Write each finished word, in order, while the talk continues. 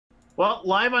Well,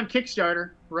 live on Kickstarter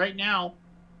right now,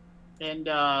 and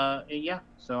yeah.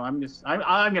 So I'm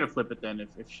gonna flip it then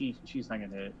if she's not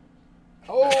gonna hit it.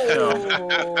 Oh,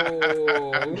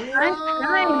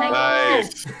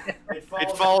 nice.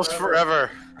 It falls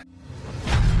forever.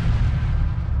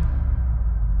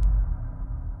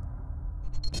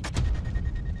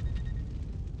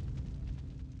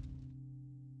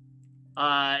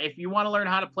 If you want to learn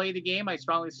how to play the game, I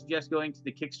strongly suggest going to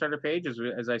the Kickstarter page.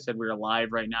 As I said, we're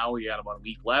live right now. We got about a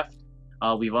week left.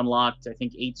 We've unlocked, I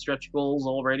think, 8 stretch goals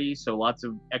already, so lots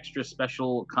of extra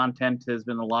special content has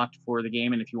been unlocked for the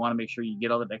game. And if you want to make sure you get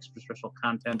all that extra special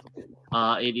content,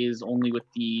 it is only with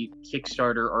the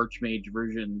Kickstarter Archmage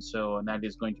version, and that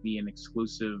is going to be an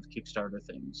exclusive Kickstarter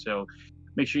thing. So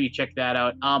make sure you check that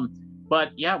out.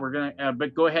 But yeah, we're gonna.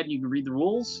 But go ahead and you can read the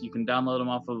rules. You can download them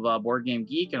off of Boardgame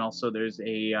Geek, and also there's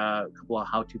a couple of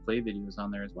how to play videos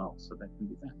on there as well. So that can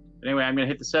be that. But anyway, I'm gonna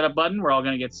hit the setup button. We're all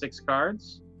gonna get 6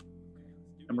 cards,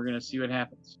 and we're gonna see what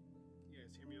happens. You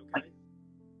guys hear me okay?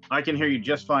 I can hear you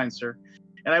just fine, sir.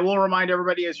 And I will remind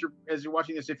everybody as you're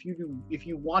watching this, if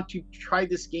you want to try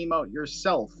this game out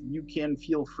yourself, you can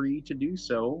feel free to do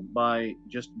so by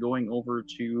just going over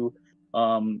to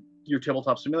your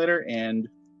tabletop simulator and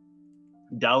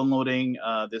downloading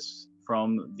this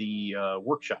from the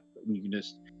workshop. You can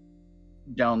just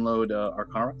download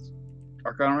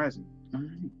Arcana Rising.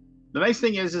 The nice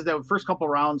thing is that the first couple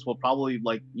rounds we'll probably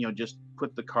just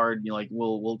put the card.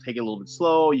 We'll take it a little bit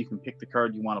slow. You can pick the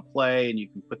card you want to play, and you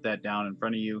can put that down in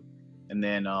front of you. And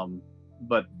then,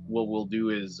 but what we'll do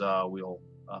is we'll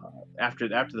after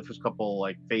the first couple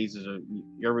phases,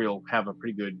 everybody will have a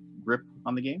pretty good grip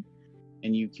on the game,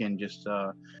 and you can just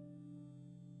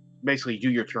basically do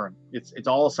your turn. It's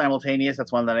all simultaneous.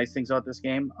 That's one of the nice things about this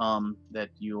game, that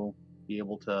you'll be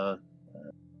able to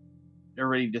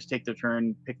everybody just take their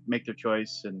turn, make their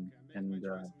choice, and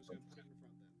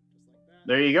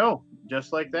there you go,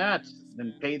 just like that.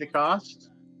 Then pay the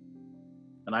cost,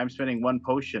 and I'm spending 1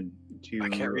 potion to. I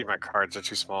can't read my cards; they're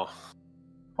too small.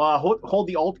 Hold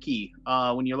the Alt key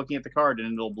when you're looking at the card,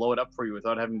 and it'll blow it up for you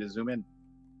without having to zoom in.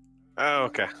 Oh,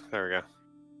 okay. There we go.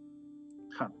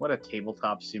 What a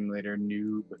tabletop simulator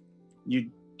noob. You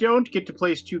don't get to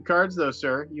place 2 cards, though,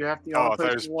 sir. You have to. I thought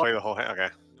I just play the whole hand. Okay,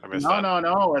 I missed that.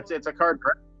 No. It's a card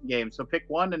game. So pick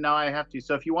one, and now I have to.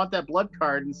 So if you want that blood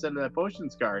card instead of that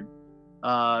potions card,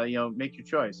 make your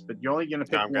choice. But you're only going to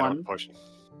pick I'm one. Going potion.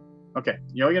 Okay,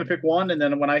 you're only going to pick one, and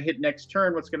then when I hit next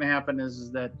turn, what's going to happen is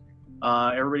that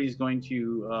everybody's going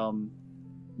to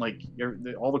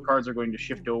all the cards are going to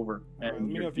shift over,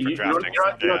 and you don't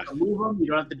have to move them. You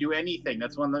don't have to do anything.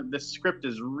 That's this script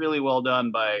is really well done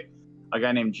by a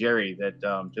guy named Jerry that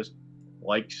just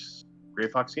likes Grey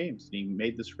Fox games. He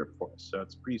made the script for us, so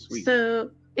it's pretty sweet.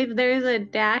 So if there's a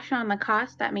dash on the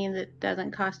cost, that means it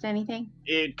doesn't cost anything?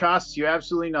 It costs you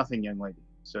absolutely nothing, young lady.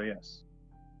 So yes.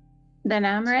 Then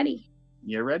I'm ready.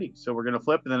 You're ready. So we're going to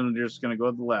flip, and then we're just going to go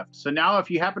to the left. So now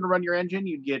if you happen to run your engine,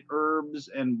 you'd get herbs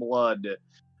and blood.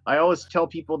 I always tell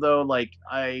people, though,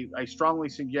 I strongly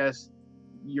suggest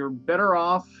you're better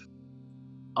off,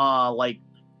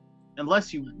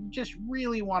 unless you just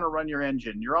really want to run your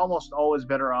engine, you're almost always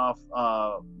better off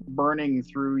burning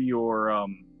through your,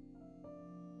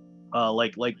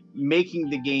 making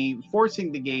the game,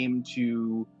 forcing the game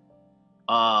to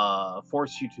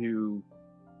force you to,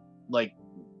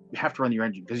 have to run your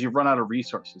engine because you've run out of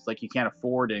resources. You can't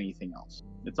afford anything else.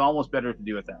 It's almost better to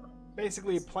do it that way.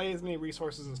 Basically, play as many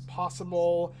resources as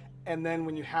possible, and then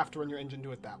when you have to run your engine,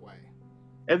 do it that way.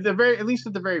 At least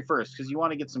at the very first, because you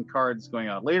want to get some cards going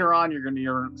on. Later on, you're going to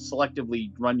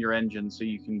selectively run your engine so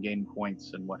you can gain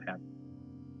points and what have you.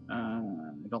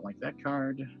 I don't like that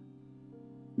card.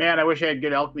 Man, I wish I had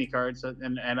good alchemy cards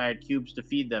and I had cubes to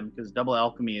feed them, because double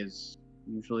alchemy is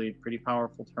usually a pretty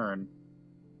powerful turn.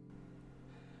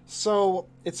 So,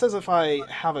 it says if I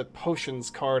have a potions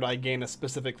card, I gain a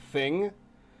specific thing.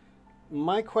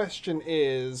 My question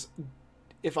is,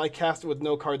 if I cast it with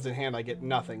no cards in hand, I get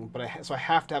nothing, so I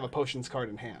have to have a potions card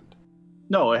in hand.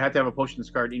 No, I have to have a potions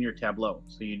card in your tableau,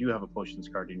 so you do have a potions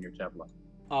card in your tableau.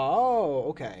 Oh,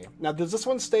 okay. Now, does this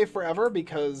one stay forever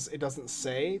because it doesn't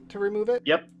say to remove it?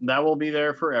 Yep, that will be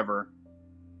there forever.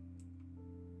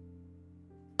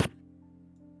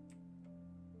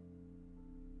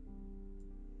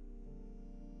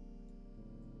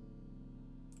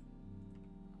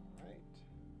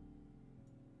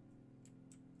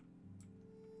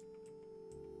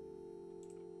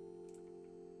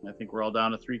 I think we're all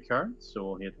down to 3 cards, so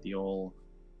we'll hit the old.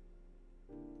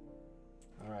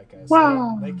 All right, guys.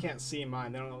 Wow. So they can't see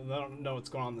mine. They don't know what's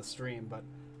going on in the stream, but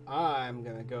I'm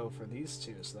gonna go for these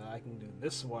 2 so that I can do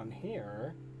this one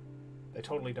here, They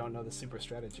totally don't know the super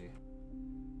strategy.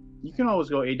 You can always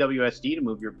go AWSD to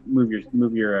move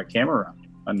your camera around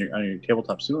on your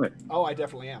tabletop simulator. Oh, I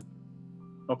definitely am.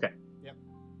 Okay. Yep.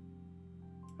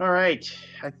 All right.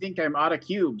 I think I'm out of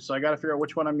cubes, so I got to figure out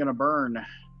which one I'm going to burn.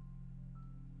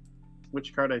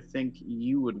 Which card I think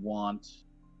you would want,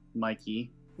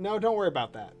 Mikey. No, don't worry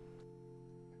about that.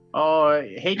 Oh,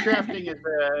 hate drafting is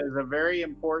a very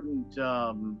important,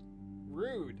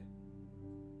 Rude.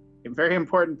 a very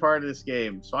important part of this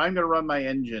game. So I'm going to run my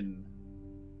engine.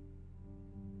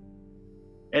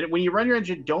 And when you run your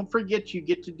engine, don't forget you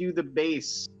get to do the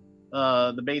base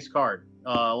card.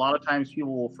 A lot of times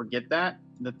people will forget that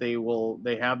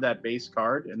they have that base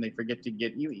card and they forget to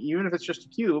get, even if it's just a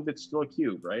cube, it's still a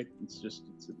cube, right? It's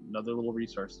another little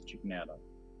resource that you can add on.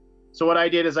 So what I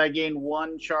did is I gained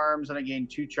 1 charms and I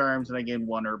gained 2 charms and I gained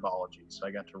 1 herbology. So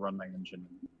I got to run my engine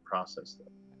and process that.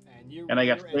 And I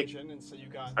ran got your engine, and so you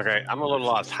got. Okay, I'm a little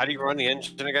lost. How do you run the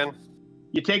engine again?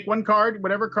 You take 1 card,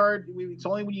 whatever card. It's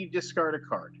only when you discard a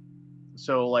card.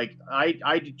 So like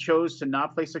I chose to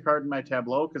not place a card in my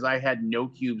tableau because I had no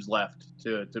cubes left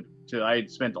I had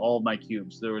spent all of my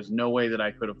cubes. There was no way that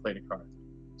I could have played a card.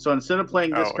 So instead of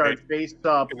playing this card face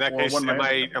up, in that case, am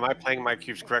I playing my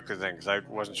cubes correctly then? Because I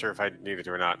wasn't sure if I needed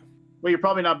to or not. Well, you're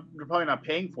probably not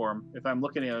paying for them if I'm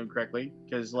looking at them correctly.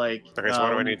 Because like. Okay, so what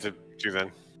do I need to do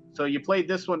then? So you played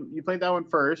this one. You played that one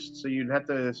first, so you'd have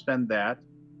to spend that.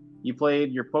 You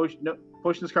played your potion. No,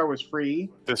 potions card was free.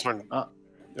 This one.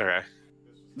 Okay.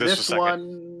 This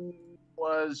one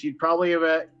was you'd probably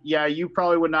have. You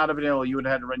probably would not have been able. You would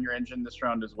have had to run your engine this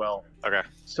round as well. Okay.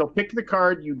 So pick the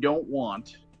card you don't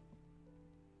want,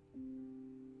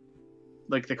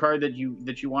 like the card that you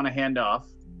want to hand off,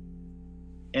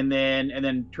 and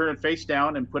then turn it face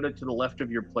down and put it to the left of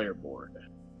your player board.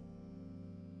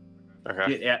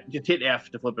 Okay. Just hit F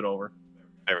to flip it over.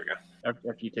 There we go.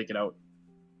 After you take it out,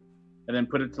 and then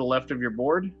put it to the left of your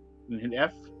board and hit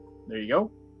F. There you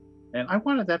go. And I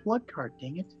wanted that blood card.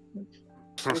 Dang it!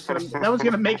 That was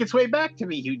gonna make its way back to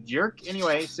me, you jerk.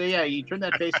 Anyway, so yeah, you turn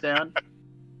that face down,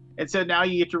 and so now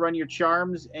you get to run your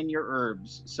charms and your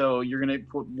herbs. So you're gonna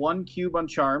put 1 cube on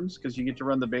charms because you get to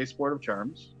run the base board of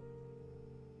charms,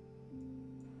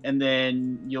 and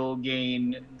then you'll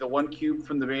gain the 1 cube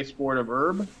from the base board of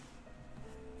herb.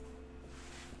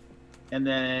 And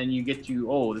then you get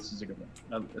to, this is a good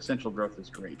one. Essential growth is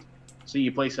great. So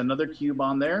you place another cube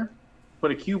on there,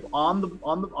 put a cube on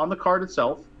the card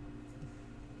itself,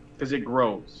 because it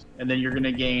grows, and then you're going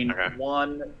to gain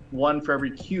one for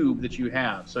every cube that you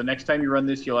have. So next time you run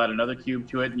this, you'll add another cube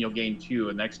to it, and you'll gain 2.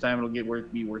 And next time it'll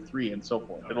be worth 3, and so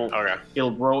forth.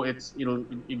 It'll grow.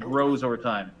 It grows over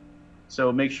time.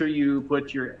 So make sure you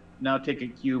now take a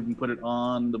cube and put it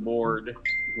on the board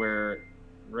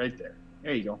right there.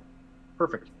 There you go.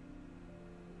 Perfect.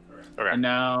 Okay. And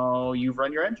now you've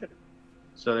run your engine.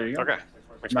 So there you go. Okay.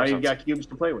 Now you've got cubes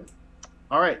to play with.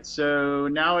 All right. So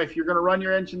now if you're going to run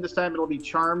your engine this time, it'll be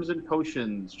charms and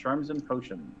potions. Charms and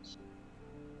potions.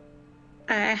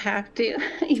 I have to,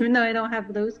 even though I don't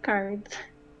have those cards.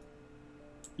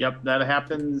 Yep, that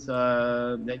happens.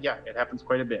 It happens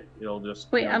quite a bit. It'll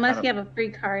just wait, unless you have a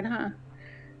free card, huh?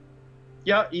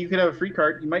 Yeah, you could have a free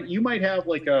card. You might have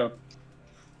like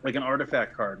an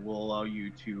artifact card will allow you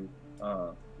to,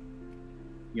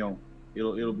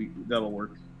 that'll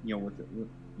work, with an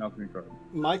alchemy card.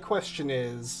 My question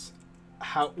is,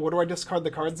 what do I discard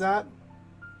the cards at?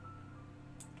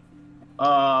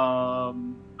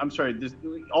 I'm sorry.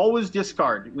 Always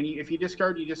discard. If you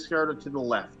discard it to the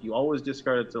left. You always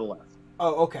discard it to the left.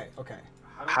 Oh, okay.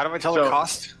 How do I tell the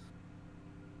cost?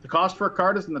 The cost for a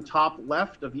card is in the top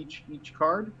left of each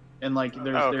card. And like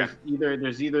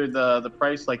there's either the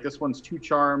price, like this one's 2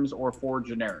 charms or 4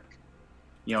 generic,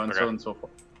 so on and so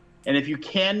forth. And if you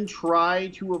can try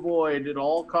to avoid at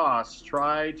all costs,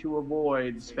 spending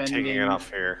taking it off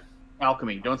here.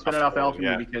 Alchemy. Don't spend it off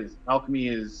alchemy because alchemy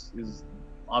is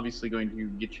obviously going to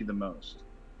get you the most.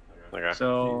 Okay.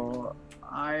 So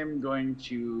I'm going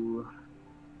to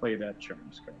play that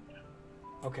charms card.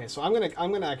 Okay, so I'm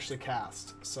gonna actually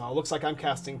cast. So it looks like I'm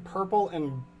casting purple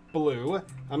and blue.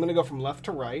 I'm going to go from left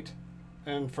to right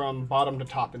and from bottom to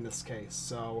top in this case.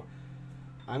 So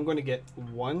I'm going to get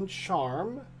 1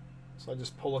 charm. So I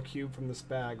just pull a cube from this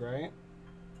bag, right?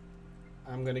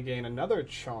 I'm going to gain another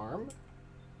charm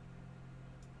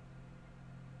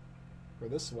for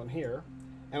this one here.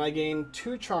 And I gain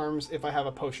 2 charms if I have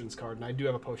a potions card, and I do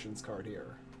have a potions card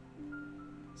here.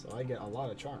 So I get a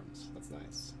lot of charms. That's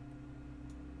nice.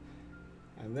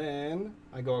 And then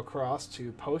I go across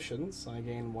to potions. I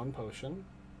gain 1 potion.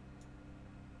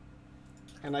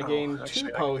 And I gain 2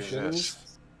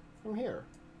 potions from here.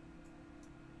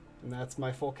 And that's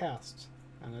my full cast.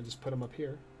 And I just put them up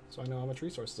here, so I know how much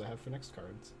resources I have for next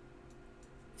cards.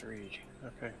 3.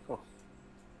 Okay, cool.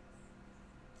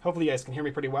 Hopefully you guys can hear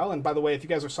me pretty well. And by the way, if you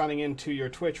guys are signing in to your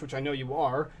Twitch, which I know you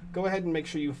are, go ahead and make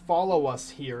sure you follow us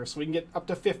here so we can get up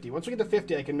to 50. Once we get to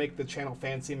 50, I can make the channel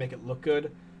fancy and make it look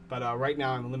good. But right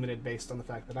now I'm limited based on the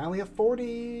fact that I only have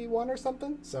 41 or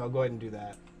something. So go ahead and do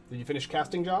that. Did you finish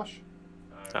casting, Josh?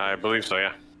 I believe so,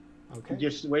 yeah. Okay.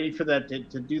 Just waiting for that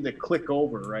to do the click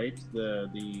over, right?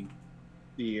 The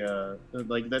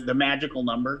magical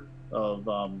number of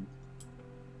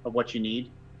what you need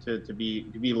to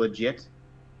be legit.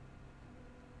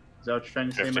 Is that what you're trying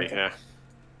to say, 50, Michael? yeah.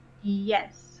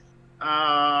 Yes.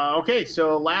 Okay,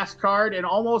 so last card, and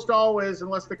almost always,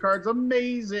 unless the card's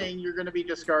amazing, you're going to be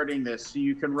discarding this. So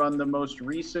you can run the most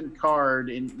recent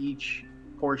card in each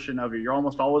portion of it. You're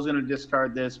almost always going to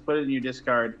discard this, put it in your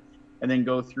discard, and then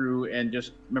go through and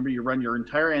just remember you run your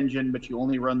entire engine, but you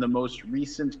only run the most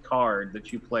recent card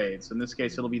that you played. So in this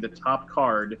case, it'll be the top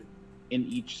card in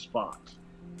each spot.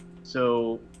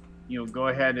 So, go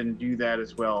ahead and do that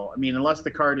as well. I mean, unless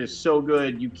the card is so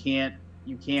good, you can't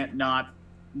not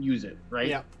use it, right?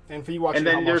 Yeah. And for you watching,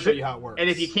 I'll show you how it works. And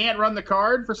if you can't run the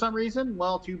card for some reason,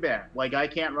 well, too bad. Like I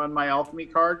can't run my alchemy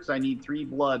card because I need 3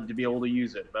 blood to be able to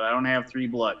use it, but I don't have 3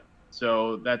 blood.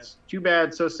 So that's too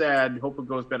bad, so sad. Hope it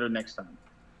goes better next time.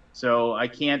 So I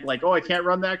can't I can't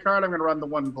run that card. I'm going to run the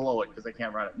one below it because I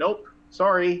can't run it. Nope.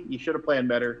 Sorry. You should have planned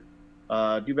better.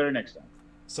 Do better next time.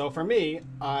 So for me,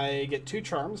 I get 2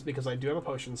 charms because I do have a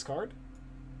potions card.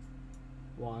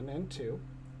 1 and 2.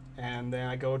 And then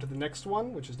I go to the next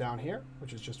one, which is down here,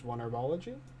 which is just 1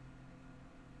 herbology.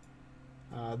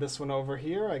 This one over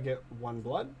here, I get 1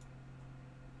 blood.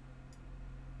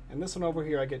 And this one over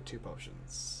here, I get 2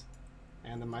 potions.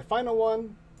 And then my final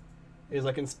one is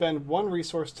I can spend 1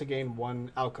 resource to gain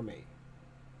 1 alchemy.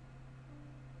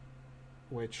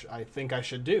 Which I think I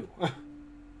should do.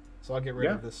 So I'll get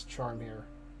rid of this charm here.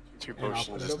 2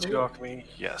 potions is 2 alchemy.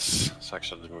 Yes. So I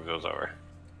should just move those over.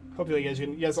 Hopefully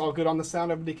you guys all good on the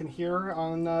sound. Everybody can hear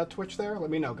on Twitch there.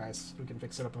 Let me know, guys. We can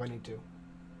fix it up if I need to.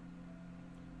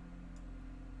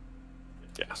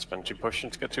 Yeah, spend 2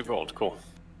 potions, get 2 gold. Cool.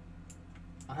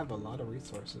 I have a lot of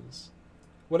resources.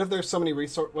 What if there's so many What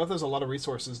if there's a lot of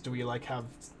resources? Do we have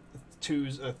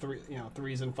 2s,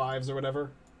 3s and 5s or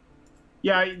whatever?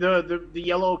 Yeah, the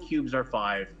yellow cubes are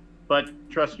 5. But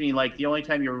trust me, the only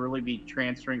time you'll really be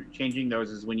changing those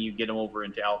is when you get them over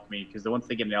into alchemy, because once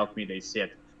they get into alchemy, they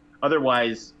sit.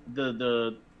 Otherwise,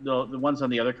 the ones on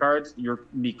the other cards, you're going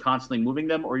to be constantly moving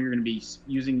them, or you're going to be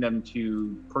using them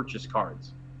to purchase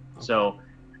cards. Okay. So,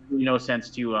 no sense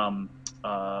to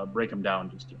break them down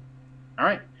just yet. All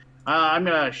right, I'm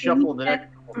going to shuffle the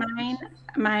next.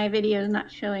 My video is not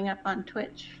showing up on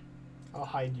Twitch. I'll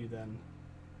hide you then.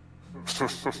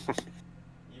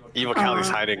 Evil Callie's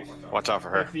hiding. Watch out for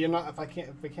her. If I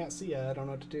can't see you, I don't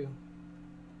know what to do.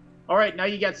 All right, now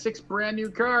you got 6 brand new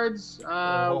cards.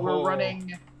 We're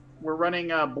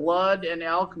running blood and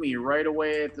alchemy right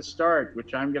away at the start,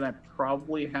 which I'm gonna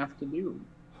probably have to do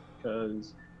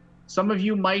because some of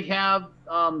you might have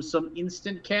some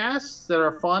instant casts that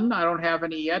are fun. I don't have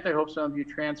any yet. I hope some of you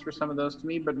transfer some of those to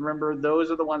me. But remember,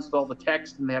 those are the ones with all the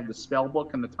text and they have the spell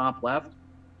book in the top left.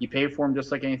 You pay for them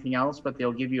just like anything else, but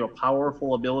they'll give you a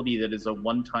powerful ability that is a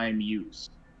one-time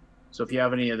use. So if you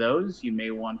have any of those, you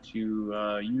may want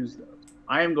to use those.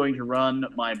 I am going to run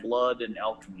my blood and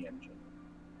alchemy engine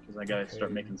because I got to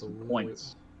start making some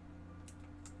points.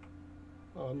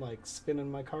 Oh, I'm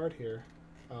spinning my card here.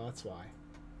 Oh, that's why.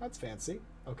 That's fancy.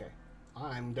 Okay.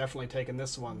 I'm definitely taking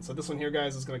this one. So this one here,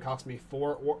 guys, is going to cost me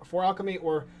 4 alchemy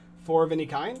or 4 of any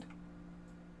kind.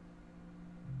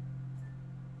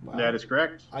 Wow. That is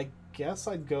correct. I guess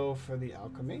I'd go for the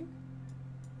alchemy.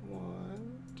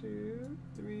 1, 2,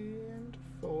 3, and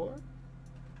 4.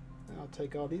 And I'll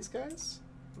take all these guys.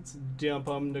 Let's dump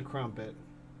them to Crumpet.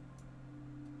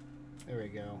 There we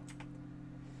go.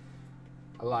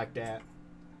 I like that.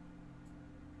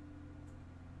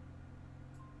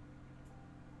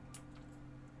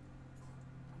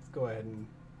 Let's go ahead and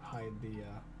hide the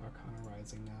Arcana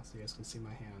Rising now so you guys can see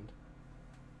my hand.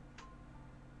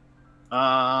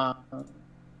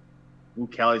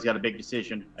 Callie's got a big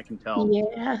decision. I can tell.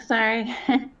 Yeah, sorry.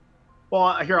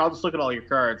 Well, here, I'll just look at all your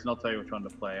cards and I'll tell you which one to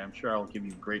play. I'm sure I'll give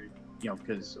you great,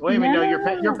 because wait a minute,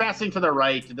 no, you're passing to the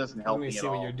right. It doesn't help me at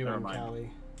all. Let me see what you're doing, Callie.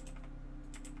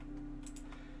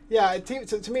 Yeah,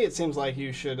 to me, it seems like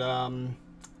you should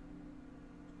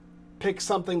pick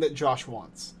something that Josh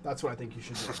wants. That's what I think you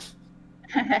should do.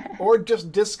 Or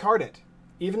just discard it,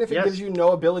 even if it gives you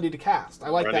no ability to cast. I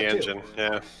like Run that the too. engine.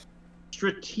 Yeah.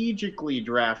 strategically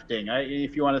drafting.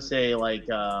 If you want to say like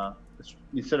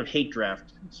instead of hate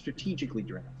draft, strategically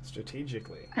draft.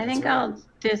 Strategically. I That's think right. I'll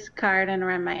discard and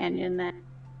run my engine then.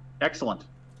 Excellent.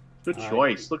 Good All right.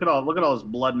 choice. Look at all this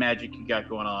blood magic you got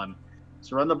going on.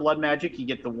 So run the blood magic. You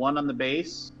get the 1 on the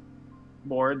base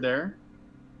board there,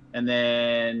 and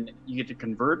then you get to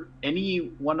convert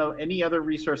any other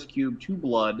resource cube to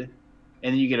blood, and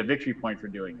then you get a victory point for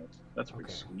doing it. That's pretty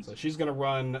Okay. sweet. So she's gonna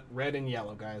run red and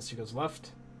yellow, guys. She goes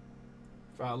left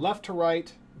to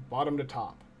right, bottom to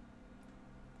top.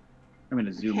 I'm going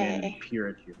to zoom in and Okay. peer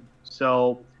at you.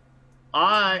 So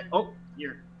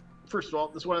first of all,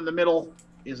 this one in the middle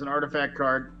is an artifact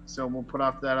card, so we'll put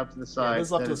that up to the side. Yeah, this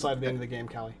is up to That the is- side at the end of the game,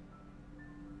 Callie.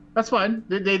 That's fine.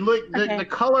 They look Okay. the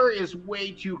color is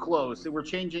way too close. We're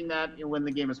changing that when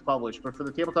the game is published. But for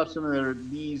the tabletop simulator,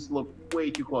 these look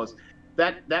way too close.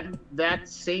 That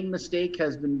same mistake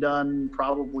has been done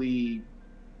probably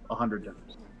 100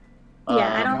 times.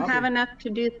 Yeah, I don't copy. have enough to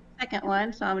do the second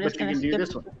one, so I'm just But you going to can do skip this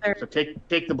to one. the third. So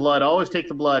take the blood. Always take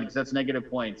the blood because that's negative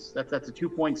points. That's a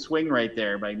 2-point swing right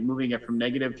there by moving it from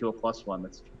negative to a +1.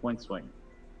 That's a 2-point swing.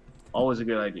 Always a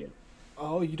good idea.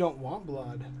 Oh, you don't want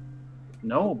blood.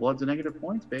 No, blood's a negative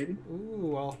points, baby. Ooh,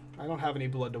 well, I don't have any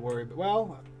blood to worry about.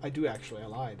 Well, I do actually. I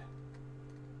lied.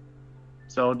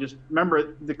 So just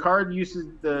remember, the card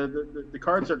uses the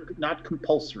cards are not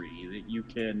compulsory. That you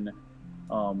can,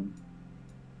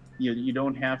 you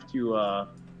don't have to.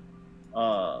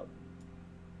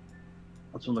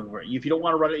 What's one looking for? If you don't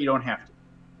want to run it, you don't have to.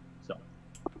 So,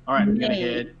 all right, I'm gonna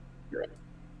hit.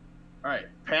 All right,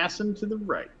 passing to the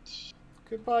right.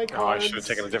 Goodbye, Oh, I cards. should have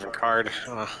taken a different card.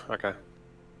 Okay.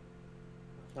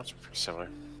 That's pretty similar.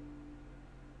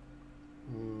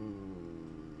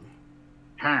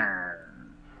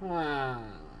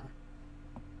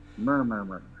 Mur, mur,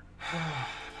 mur.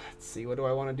 Let's see. What do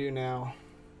I want to do now?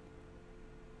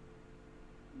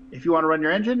 If you want to run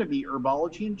your engine, it'd be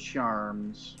herbology and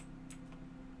charms.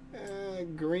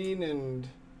 Green and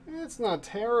it's not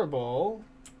terrible.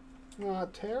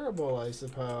 Not terrible, I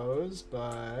suppose,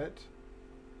 but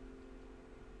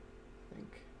I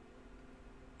think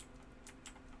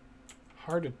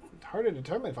hard to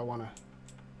determine if I want to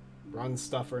run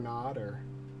stuff or not. Or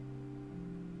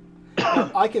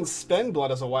I can spend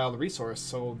blood as a wild resource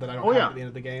so that I don't have it at the end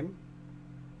of the game.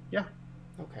 Yeah.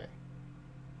 Okay.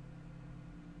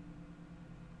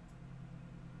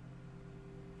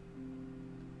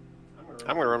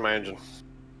 I'm gonna run my engine.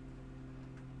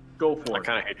 Go I for it.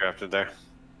 kind of hate drafted there.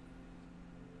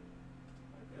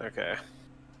 Okay.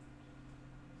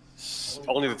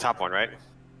 Only the top one, right?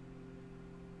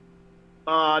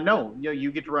 No,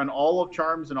 you get to run all of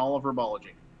charms and all of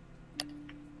herbology.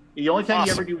 The only time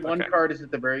you ever Awesome. do one Okay. card is at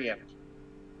the very end.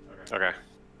 Okay.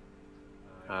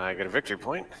 I get a victory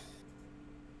point.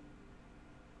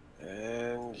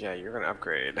 And yeah, you're gonna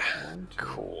upgrade. 1, 2.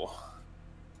 Cool.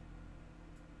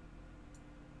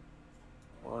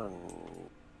 1,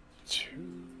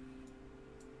 2,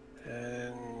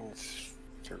 and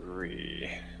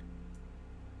 3.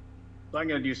 So I'm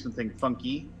going to do something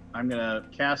funky. I'm going to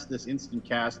cast this instant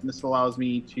cast, and this allows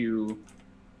me to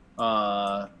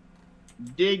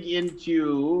dig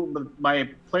into my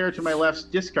player to my left's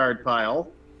discard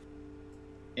pile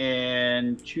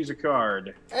and choose a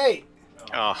card. Hey,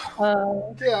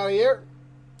 Oh, get out of here!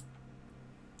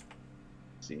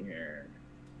 Let's see here.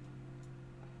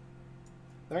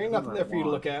 There ain't nothing there for you to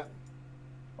look at.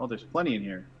 Oh, there's plenty in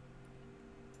here.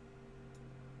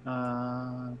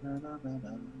 Da, da, da, da.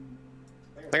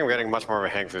 I think I'm getting much more of a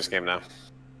hang for this game now.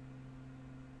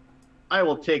 I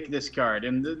will take this card,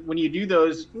 and when you do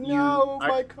those, No,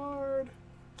 my card.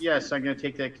 yes, I'm going to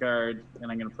take that card, and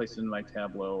I'm going to place it in my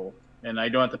tableau, and I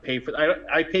don't have to pay for.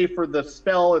 I pay for the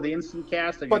spell or the instant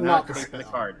cast, I But do not the pay for the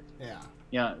spell. card.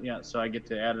 Yeah. Yeah. So I get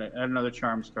to add another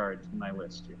charms card to my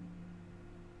list here.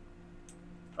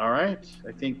 All right,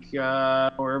 I think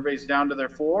everybody's down to their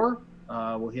 4.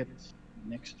 We'll hit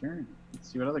next turn. Let's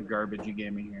see what other garbage you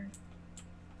gave me here.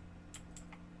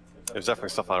 There's definitely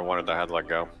stuff I wanted that I had to let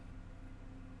go.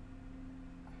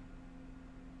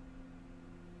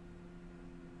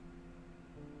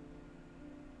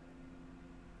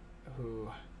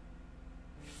 Ooh.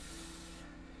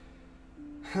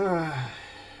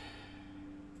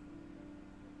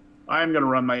 I'm going to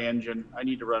run my engine. I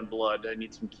need to run blood. I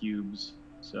need some cubes.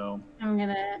 So I'm going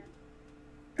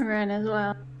to run as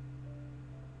well.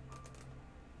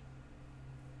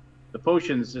 the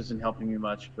potions isn't helping me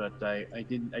much, but I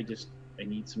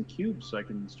need some cubes so I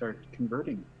can start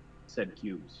converting said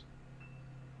cubes.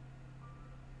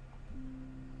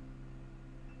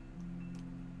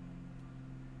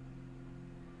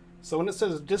 So when it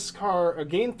says discard,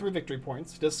 gain 3 victory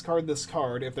points, discard this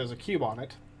card if there's a cube on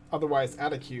it, otherwise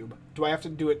add a cube. Do I have to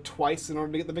do it twice in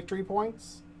order to get the victory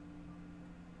points?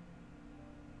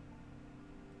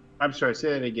 I'm sorry, say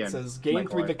that again. It says gain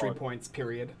Michael, 3 victory points,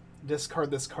 period. Discard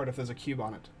this card if there's a cube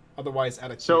on it, otherwise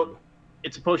add a cube. So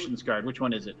it's a potions card. Which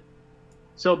one is it?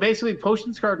 So basically,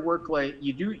 potions card work like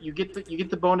you get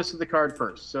the bonus of the card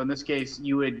first. So in this case,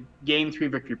 you would gain 3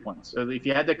 victory points. So if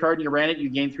you had the card and you ran it, you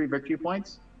gain 3 victory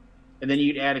points, and then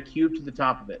you'd add a cube to the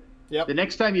top of it. Yep. The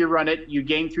next time you run it, you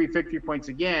gain 3 victory points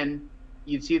again.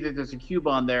 You'd see that there's a cube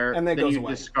on there, and then you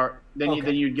away. Discard. Then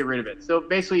you'd get rid of it. So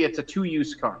basically, it's a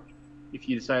 2-use card. If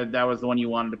you decided that was the one you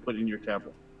wanted to put in your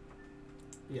tablet.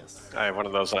 Yes. I have one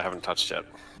of those that I haven't touched yet.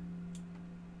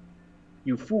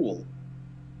 You fool.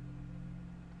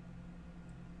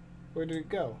 Where did it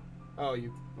go? Oh,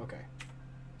 you... Okay.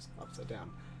 It's upside down.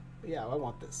 Yeah, I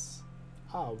want this.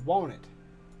 I want it.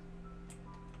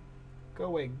 Go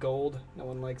away, gold. No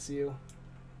one likes you.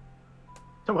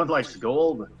 Someone likes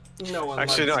gold. No one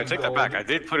Actually, no, I likes take that gold. back. I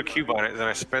did put a cube on it, then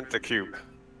I spent the cube.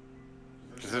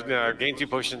 Gain 2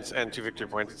 potions and 2 victory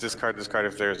points. Discard this card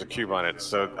if there's a cube on it.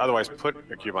 So otherwise, put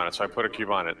a cube on it. So I put a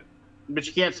cube on it. But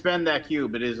you can't spend that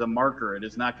cube. It is a marker. It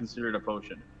is not considered a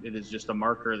potion. It is just a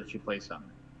marker that you place on it.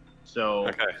 So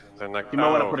Okay, then like, you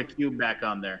might want to put a cube back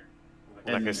on there.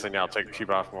 in that case, then yeah, I'll take a cube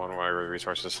off one of my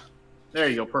resources. There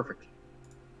you go. Perfect.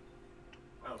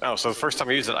 Oh, so the first time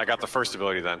I used it, I got the first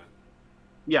ability then.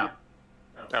 Yeah.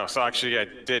 Oh, so actually I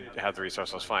did have the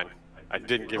resource. That's fine. I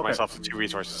didn't give Okay. myself the 2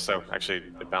 resources, so actually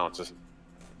it balances.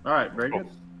 All right. Very Cool.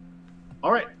 good.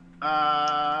 All right.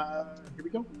 Here we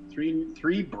go.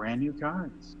 Three brand new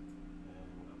cards.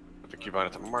 Put the cube on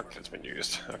it to mark that's been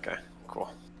used. Okay,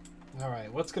 cool.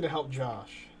 Alright, what's going to help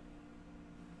Josh?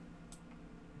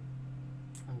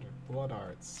 Under Blood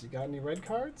Arts. You got any red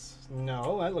cards?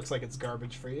 No, that looks like it's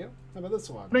garbage for you. How about this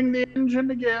one? Opening the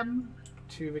engine again.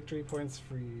 2 victory points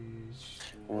for each.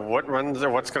 What runs?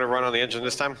 What's going to run on the engine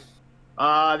this time?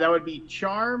 That would be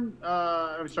charm.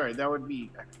 I'm sorry. That would be.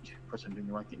 Of course, I'm doing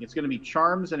the right thing. It's going to be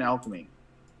charms and alchemy.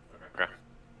 Okay.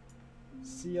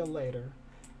 See you later.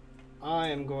 I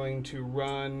am going to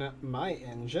run my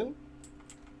engine.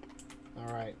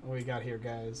 Alright, what we got here,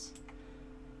 guys?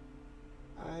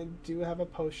 I do have a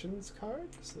potions card,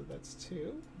 so that's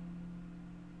 2.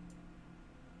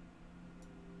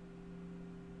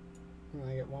 And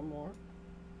I get 1 more.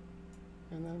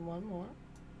 And then 1 more.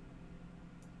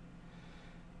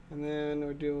 And then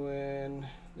we're doing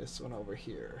this one over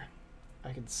here.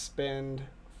 I could spend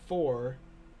 4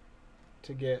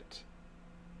 to get...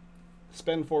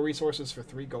 Spend 4 resources for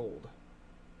 3 gold.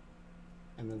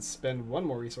 And then spend 1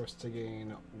 more resource to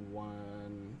gain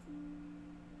 1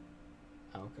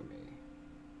 alchemy.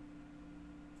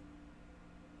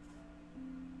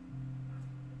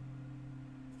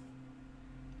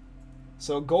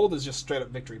 So gold is just straight up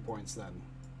victory points then.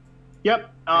 Yep.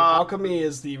 And alchemy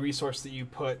is the resource that you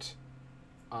put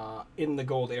in the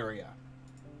gold area.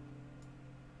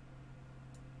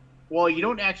 Well, you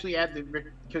don't actually add the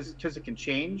because it can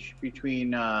change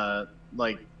between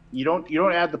like you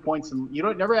don't add the points and you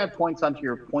don't never add points onto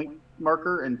your point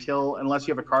marker unless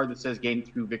you have a card that says gain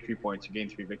 2 victory points or gain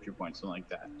 3 victory points, something like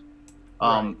that.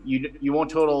 Right. You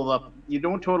won't total up. You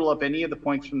don't total up any of the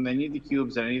points from any of the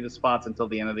cubes and any of the spots until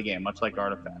the end of the game, much like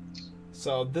artifacts.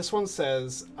 So this one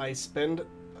says I spend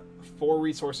 4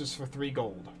 resources for 3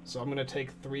 gold. So I'm going to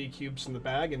take 3 cubes from the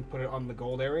bag and put it on the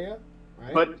gold area,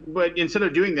 right? But instead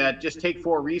of doing that, just take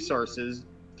 4 resources,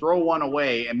 throw 1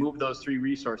 away, and move those 3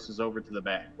 resources over to the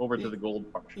bag, over to the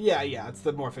gold portion. Yeah, it's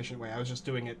the more efficient way. I was just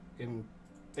doing it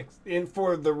in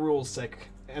for the rules' sake.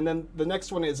 And then the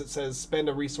next one is it says spend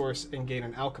a resource and gain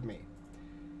an alchemy.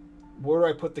 Where do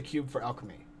I put the cube for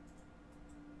alchemy?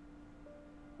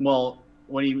 Well,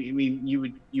 what do you mean?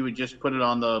 You would just put it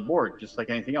on the board, just like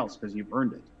anything else, because you've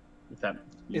earned it. If that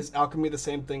Is alchemy the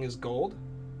same thing as gold?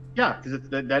 yeah, because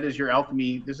that is your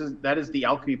alchemy. That is the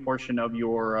alchemy portion of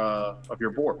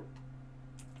your board.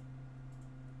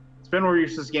 Spend more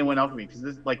resources to gain 1 alchemy,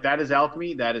 because that is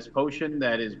alchemy, that is potion,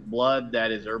 that is blood,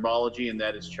 that is herbology, and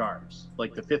that is charms.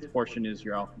 Like the 5th portion is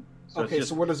your alchemy. So Okay,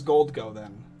 so where does gold go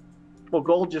then? Well,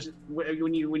 gold just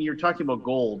when you're talking about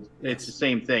gold, it's the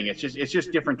same thing. It's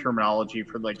just different terminology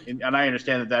for like, and I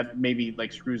understand that maybe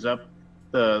like screws up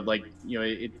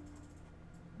the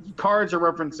cards are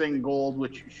referencing gold,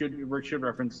 which should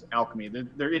reference alchemy.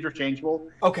 They're interchangeable.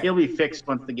 Okay. It'll be fixed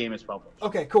once the game is published.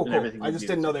 Okay, cool. everything I will just be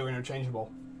didn't the know they were interchangeable.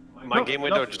 My game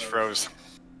window just froze.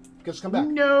 Just come back.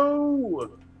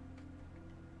 No.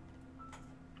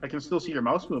 I can still see your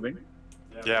mouse moving.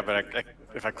 Yeah, but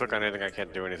if I click on anything, I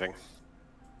can't do anything.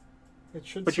 It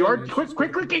should. But you are quick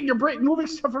clicking. You're moving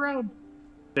stuff around.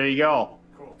 There you go.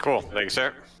 Cool. Thank you,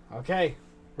 sir. Okay,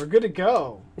 we're good to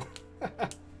go.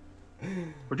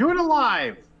 We're doing it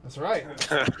live. That's right.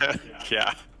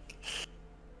 Yeah.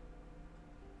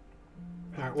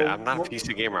 All right, Yeah, I'm not a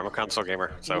PC gamer. I'm a console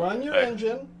gamer. So run your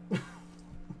engine.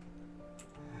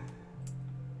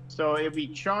 So it'd be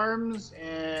charms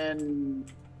and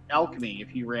alchemy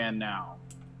if you ran now.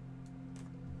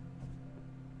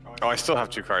 Oh, I still have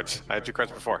 2 cards. I had 2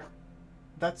 cards before.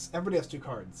 That's everybody has 2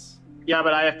 cards. Yeah,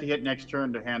 but I have to hit next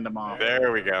turn to hand them off.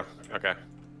 There we go. Okay.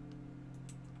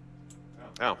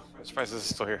 Oh, I'm surprised this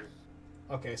is still here.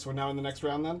 Okay, so we're now in the next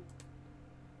round then?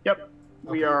 Yep.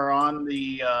 We are on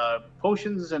the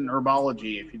potions and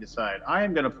herbology, if you decide. I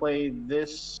am going to play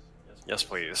this Yes,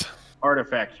 please.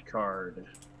 artifact card.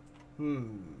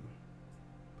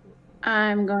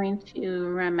 I'm going to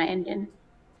run my engine.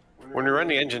 When we run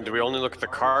the engine, do we only look at the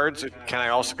cards? Can I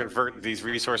also convert these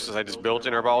resources I just built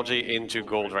in herbology into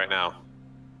gold right now?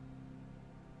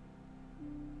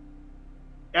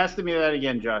 Ask me that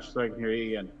again, Josh, so I can hear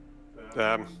you again.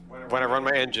 When I run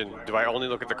my engine, do I only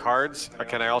look at the cards, or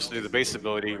can I also do the base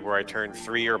ability where I turn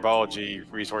 3 herbology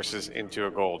resources into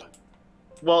a gold?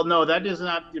 Well, no, that is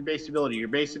not your base ability. Your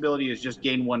base ability is just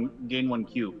gain one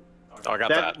cube. Oh, I got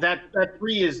that. That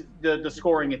 3 is the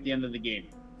scoring at the end of the game.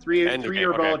 Three End of game,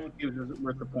 herbology okay. cubes is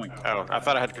worth the point. Oh, I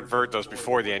thought I had to convert those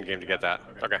before the end game to get that.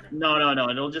 Okay. No.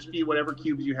 It'll just be whatever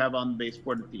cubes you have on the base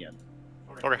board at the end.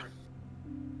 Okay.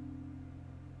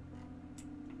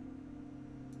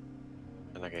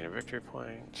 And I gain a victory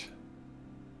point.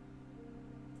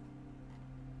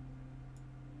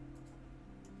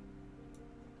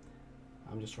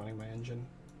 I'm just running my engine.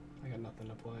 I got nothing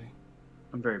to play.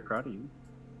 I'm very proud of you.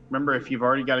 Remember, if you've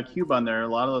already got a cube on there, a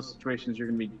lot of those situations you're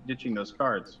going to be ditching those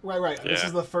cards. Right. Yeah. This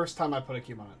is the first time I put a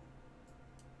cube on it.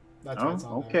 That's why it's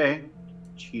on there. Okay.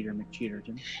 Cheater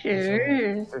McCheaterton.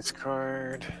 Sure. This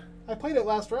card. I played it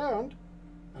last round.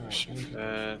 All right, Shoot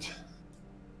that.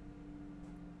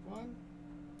 1,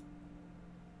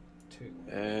 2,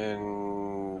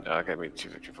 And I got me 2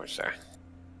 victory points there.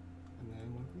 and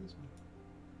then 1 for this one.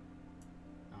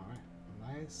 All right,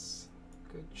 nice,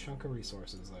 good chunk of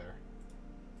resources there.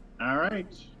 All right.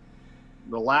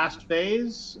 The last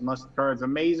phase, unless the card's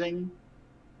amazing,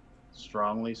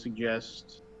 strongly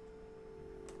suggest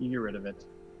you get rid of it.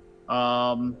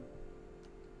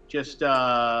 Just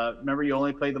remember, you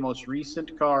only play the most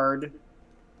recent card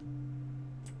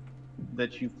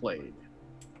that you've played.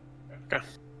 Okay.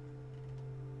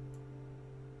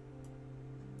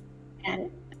 Got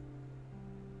it.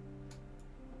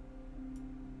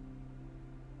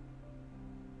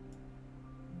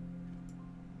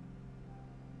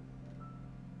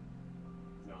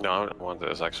 No, I don't want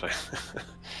this actually.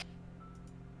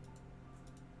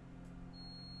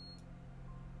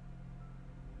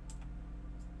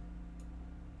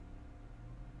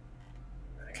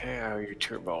 Okay, I'll use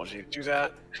 2 herbology to do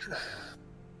that.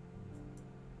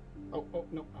 Oh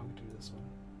no, I'm gonna do this one.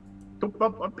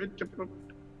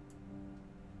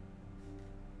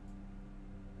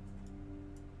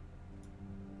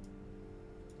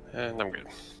 And I'm good.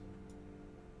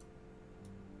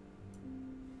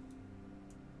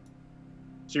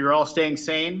 So you're all staying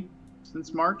sane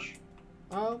since March?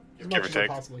 As Give much or as I take.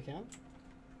 possibly can.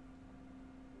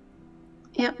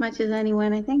 Yep, much as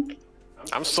anyone, I think.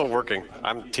 I'm still working.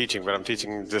 I'm teaching, but I'm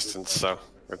teaching distance, so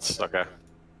it's okay.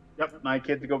 Yep, my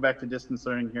kids go back to distance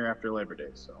learning here after Labor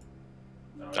Day, so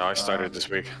Oh, I started this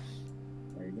week.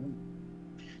 there you go.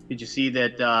 Did you see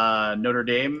that Notre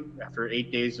Dame, after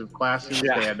 8 days of classes,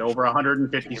 Yeah. they had over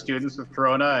 150 students with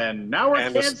Corona, and now we're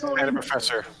And a canceling?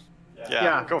 professor. Yeah,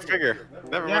 Yeah. Go figure.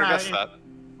 Never would Yeah, have guessed that.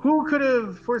 Who could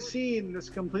have foreseen this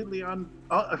completely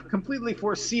completely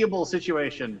foreseeable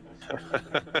situation?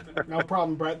 No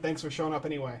problem, Brett. Thanks for showing up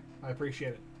anyway. I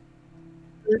appreciate it.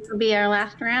 This will be our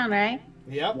last round, right?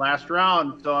 Yep. Last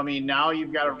round. So I mean, now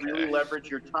you've got to really Okay. leverage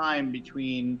your time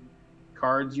between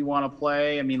cards you want to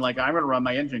play. I mean, like I'm going to run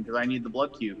my engine because I need the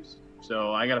blood cubes.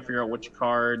 So I got to figure out which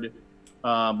card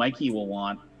Mikey will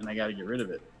want, and I got to get rid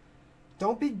of it.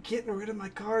 Don't be getting rid of my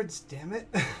cards, damn it.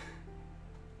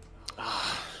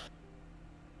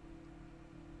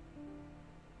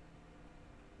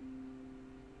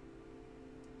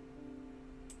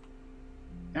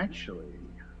 Actually, I'm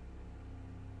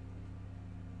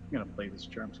going to play this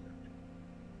Charms card.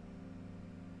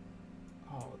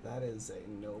 Oh, that is a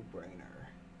no-brainer.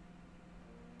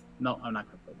 No, I'm not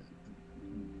going to play this.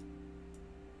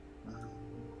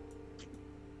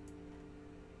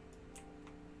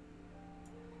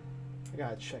 I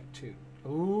gotta check too.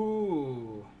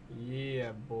 Ooh,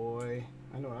 yeah, boy.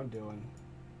 I know what I'm doing.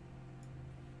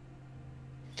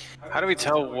 How do we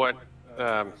tell what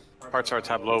parts of our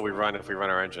tableau we run if we run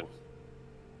our engine?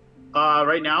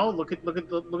 Right now, look at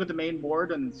the main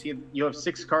board and see you have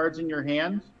 6 cards in your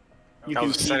hand. You Oh, can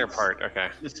the see center part. Okay.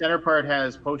 the center part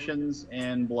has potions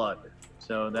and blood,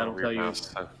 so that'll tell you.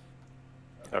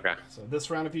 Okay. So this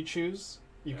round, if you choose,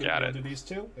 you can Got it. do these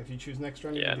 2. If you choose next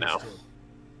round, you Yeah, can do no. these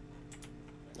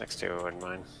 2. Next 2 wouldn't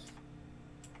mind.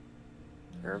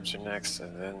 Herbs are next,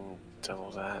 and then double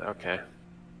that. Okay.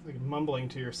 Like mumbling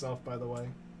to yourself, by the way.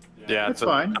 Yeah, That's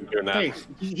fine. I'm doing that. Hey,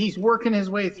 he's working his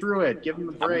way through it. Give him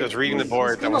a I'm break. just reading the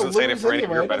board. I He's wasn't gonna saying it lose for any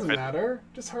of anyway. your It doesn't benefit. matter.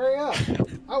 Just hurry up.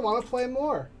 I want to play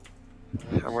more.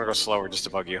 I'm gonna go slower just to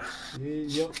bug you.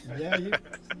 You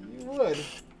would.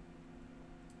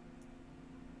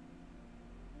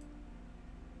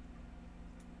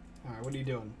 All right, what are you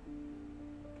doing?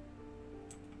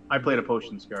 I played a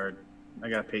potions card. I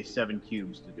gotta pay 7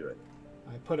 cubes to do it.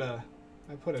 I put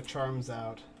a charms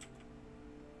out.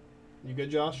 You good,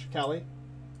 Josh? Callie?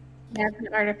 That's an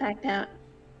artifact out.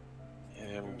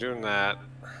 Yeah, I'm doing that.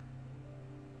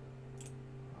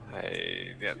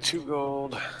 I got 2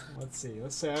 gold. Let's see.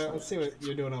 Let's see what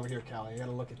you're doing over here, Callie. I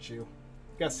gotta look at you.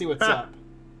 Gotta see what's up.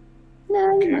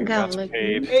 No, Okay, I gotta that's look.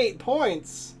 paid. 8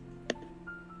 points.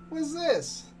 What's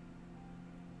this?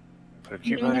 Put a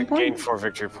cube Gain on it. points. Gain 4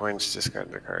 victory points.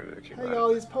 Discard the card of the cube. How you got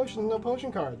all these potions? No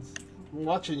potion cards. I'm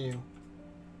watching you.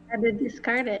 I had to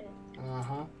discard it. Uh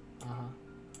huh. Uh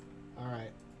huh. All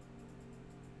right.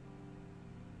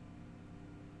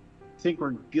 Think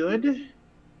we're good?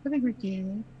 I think we're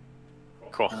good.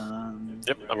 Cool.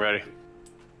 Yep, I'm ready.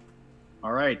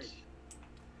 All right.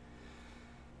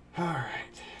 All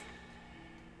right.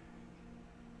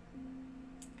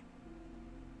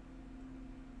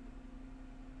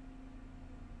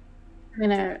 I'm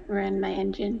gonna run my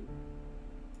engine.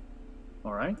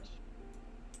 All right.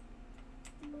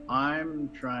 I'm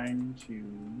trying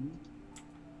to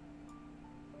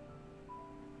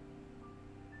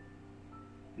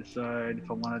decide if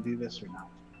I want to do this or not.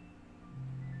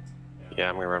 Yeah,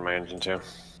 I'm gonna run my engine too.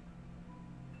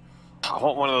 I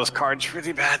want one of those cards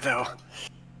really bad though.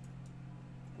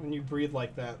 When you breathe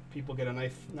like that, people get a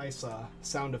nice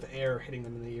sound of air hitting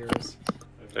them in the ears.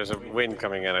 There's a wind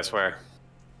coming in, I swear.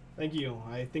 Thank you.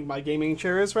 I think my gaming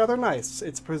chair is rather nice.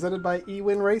 It's presented by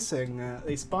eWin Racing.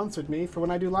 They sponsored me for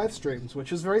when I do live streams,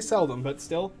 which is very seldom, but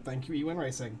still, thank you, eWin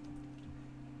Racing.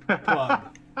 Plug.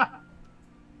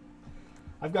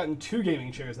 I've gotten 2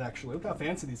 gaming chairs, actually. Look how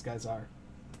fancy these guys are.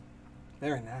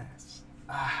 Very nice.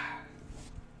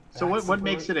 So what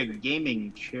makes it a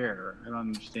gaming chair? I don't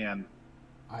understand.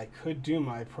 I could do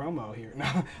my promo here.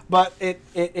 No, but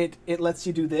it lets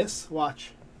you do this.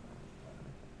 Watch.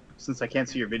 Since I can't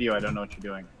see your video, I don't know what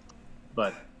you're doing.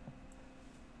 But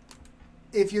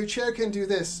If your chair can do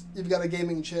this, you've got a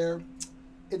gaming chair.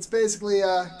 It's basically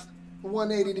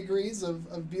 180 degrees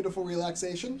of beautiful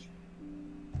relaxation.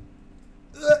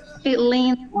 It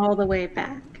leans all the way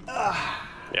back.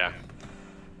 Yeah.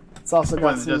 It's also got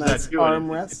Well, some does that nice do it?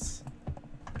 armrests.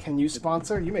 Can you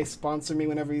sponsor? You may sponsor me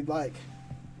whenever you'd like.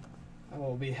 I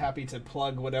will be happy to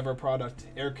plug whatever product.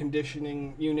 Air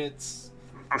conditioning units.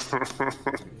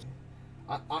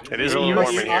 It is a little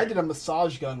warm in I here. did a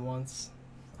massage gun once.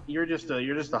 you're just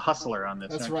a hustler on this.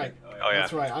 That's aren't right. you? Oh, yeah.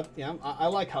 That's right. I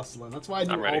like hustling. That's why I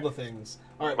do I'm ready. all the things.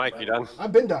 All right, Mike, you done?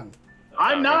 I've been done.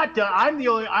 I'm not. I'm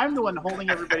the one holding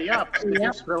everybody up. So Yep.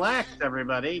 just relax,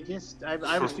 everybody.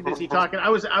 I was too busy talking. I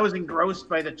was engrossed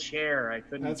by the chair. I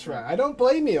couldn't. That's right. I don't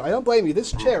blame you. I don't blame you.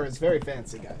 This chair is very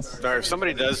fancy, guys. Sorry, if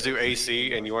somebody does do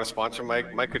AC and you want to sponsor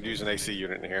Mike, Mike could use an AC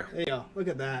unit in here. There you go. Look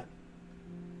at that.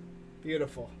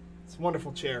 Beautiful. It's a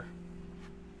wonderful chair.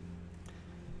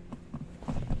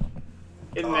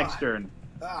 In the next turn.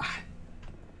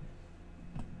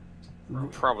 We're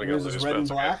probably going Yours to is lose, red but and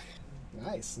it's black.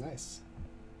 Nice, nice.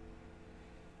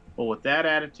 Well, with that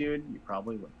attitude, you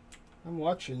probably will. I'm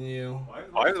watching you. okay.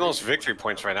 I have the most victory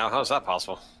points right now. How is that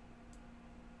possible?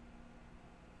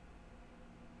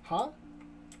 Huh?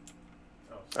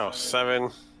 Oh, 7,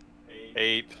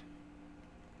 8,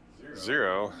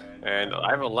 0, and I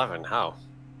have 11. How?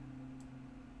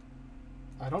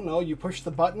 I don't know. You push the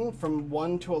button from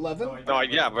 1 to 11? No,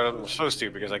 yeah, but I'm supposed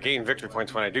to because I gain victory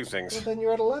points when I do things. Well, then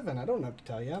you're at 11. I don't know what to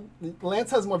tell you.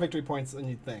 Lance has more victory points than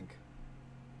you'd think.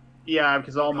 Yeah,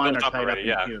 because all mine are Built up tied up already, in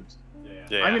yeah. cubes.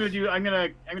 Yeah. I'm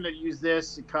gonna use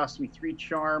this. It costs me 3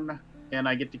 charm, and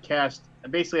I get to cast.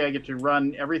 Basically, I get to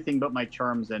run everything but my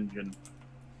charms engine.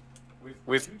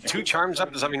 With 2 charms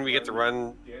up, does that mean we get to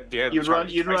run? Yeah, You'd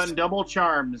run double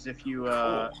charms if you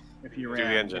ran. Do the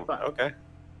engine. Okay.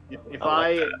 If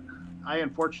I like I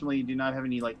unfortunately do not have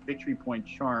any victory point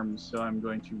charms, so I'm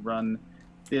going to run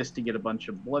this to get a bunch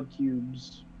of blood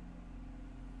cubes.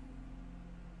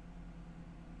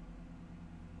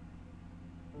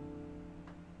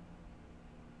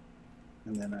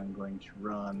 And then I'm going to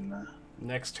run.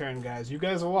 Next turn, guys. You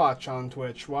guys watch on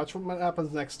Twitch. Watch what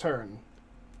happens next turn.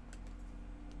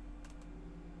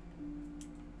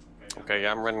 Okay,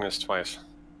 yeah, I'm running this twice.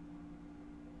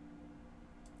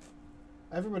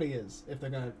 Everybody is, if they're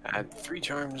gonna... Add 3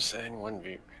 charms and 1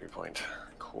 viewpoint.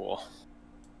 Cool.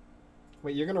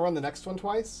 Wait, you're gonna run the next one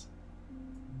twice?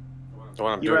 The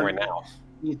one I'm You doing run- right now.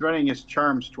 He's running his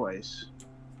charms twice.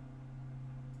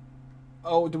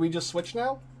 Oh, do we just switch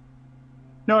now?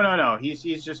 No. He's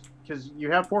just because you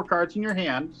have 4 cards in your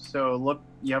hand. So look,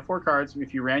 you have 4 cards.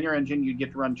 If you ran your engine, you'd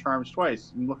get to run charms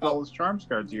twice. And look at all those charms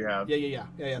cards you have. Yeah.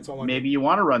 That's what I wanted. Maybe you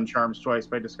want to run charms twice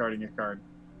by discarding a card.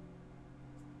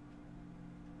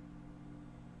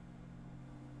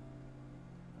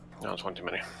 No, it's one too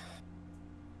many.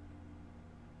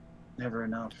 Never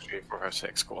enough. 3, 4, 5,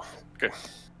 6. Cool. Good.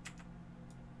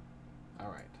 All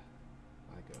right.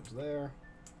 That goes there.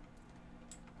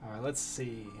 All right, let's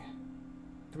see.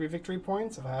 3 victory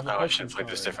points if I have a Oh, I potion should have played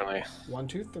this card. differently. 1,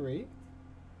 2, 3.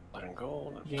 11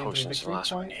 gold. Gain 3 Potions, the victory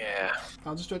last one. point. Yeah.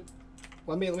 I'll just do it.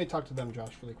 Let me talk to them,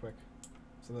 Josh, really quick,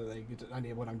 so that they get an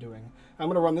idea of what I'm doing. I'm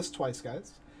gonna run this twice,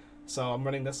 guys. So I'm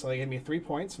running this, so they give me 3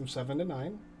 points from 7 to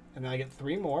 9, and then I get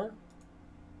 3 more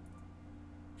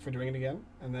for doing it again.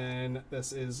 And then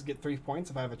this is get 3 points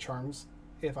if I have a charms.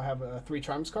 If I have 3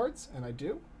 charms cards, and I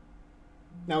do.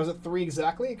 Now, is it 3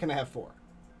 exactly? Or can I have 4?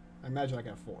 I imagine I can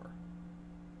have 4.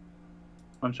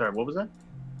 I'm sorry. What was that?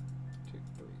 2,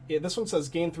 3. Yeah, this one says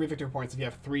gain 3 victory points if you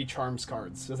have 3 charms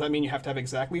cards. Does that mean you have to have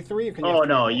exactly 3, or can you? Oh have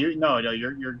 3 no, more?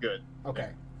 you're good. Okay.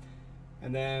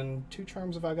 And then 2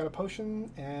 charms if I got a potion,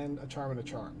 and a charm and a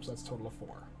charm. So that's a total of 4.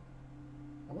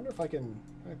 I wonder if I can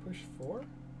push 4?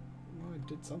 Oh, I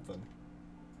did something.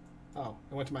 Oh,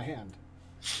 it went to my hand.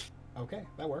 Okay,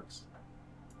 that works.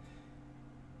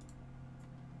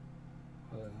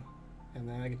 And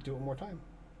then I get to do it one more time.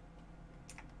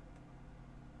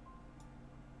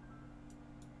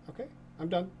 Okay, I'm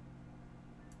done.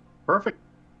 Perfect.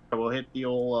 I will hit the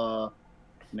old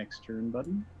next turn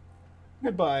button.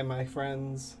 Goodbye, my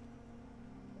friends.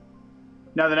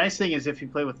 Now the nice thing is if you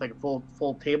play with like a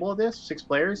full table of this, 6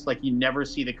 players, like you never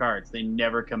see the cards. They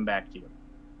never come back to you.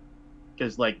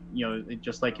 Because like, you know,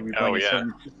 just like if you're playing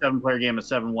a 7-player game of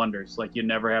 7 Wonders, like you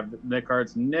never have the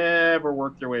cards never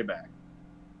work their way back.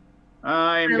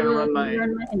 I am going to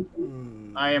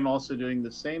run my... I am also doing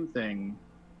the same thing.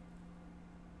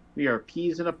 We are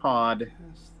peas in a pod.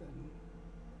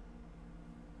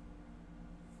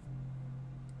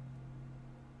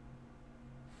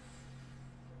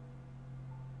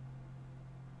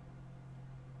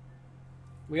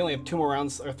 We only have 2 more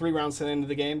rounds, or 3 rounds to the end of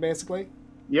the game, basically.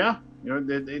 Yeah, you know,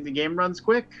 the game runs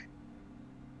quick.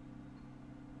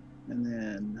 And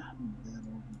then that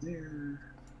over there.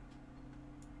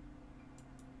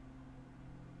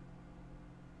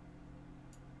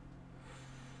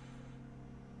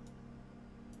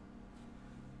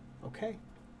 Okay.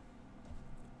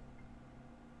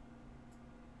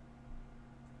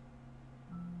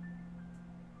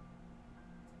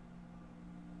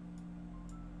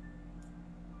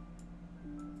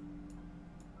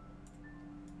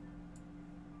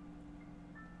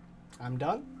 I'm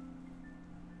done.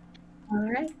 All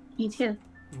right, me too.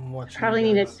 I'm watching Probably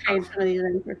you need guys. to trade some of these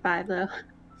in for 5 though.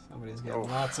 Somebody's getting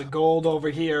lots of gold over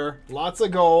here. Lots of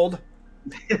gold.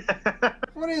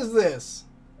 What is this?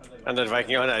 And then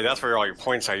Viking, oh, no, that's where all your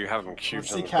points are. You have them cubed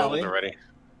Let's see, and Callie. gold already.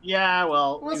 Yeah,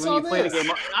 well, What's when all you play the this?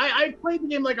 game, I played the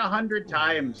game like 100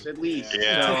 times at least.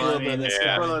 Yeah. So, Take a little I bit of mean, this it's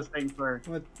guy. one of those things where I'm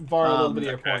gonna borrow a little bit of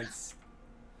your okay. points.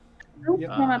 Oh, Yep.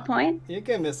 my point. You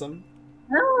can miss them.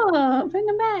 Oh, bring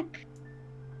them back.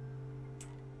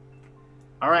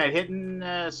 all right, hitting.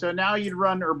 So now you'd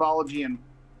run herbology and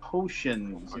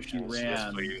potions if you Potions, yes,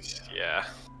 ran. please. Yeah.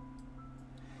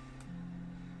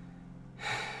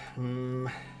 Hmm.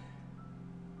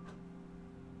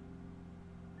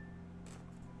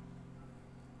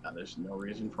 There's no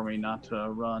reason for me not to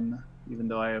run, even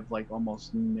though I have like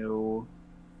almost no.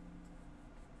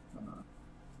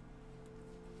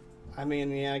 I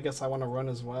mean, yeah, I guess I want to run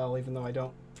as well, even though I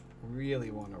don't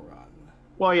really want to run.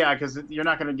 Well, yeah, because you're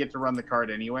not going to get to run the card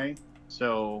anyway.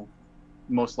 So,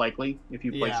 most likely, if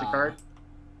you place the Yeah. card.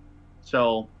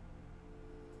 So,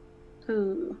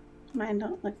 Ooh, mine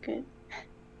don't look good.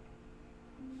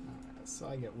 Alright, so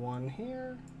I get 1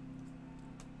 here.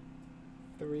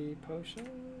 3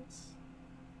 potions.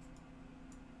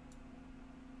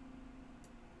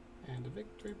 And a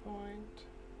victory point.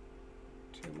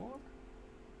 2 more.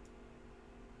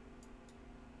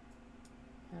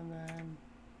 And then...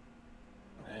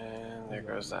 And there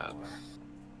goes that.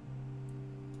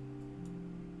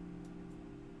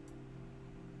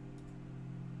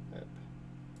 Yep.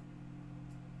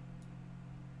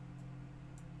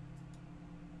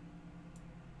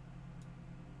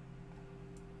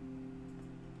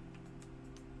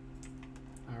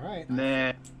 right. And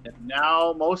then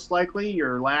now, most likely,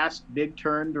 your last big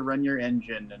turn to run your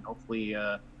engine, and hopefully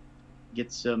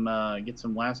get some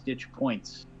last-ditch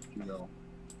points, if you will.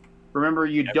 Remember,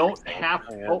 you don't have.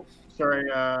 Oh, sorry.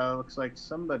 Looks like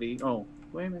somebody. Oh,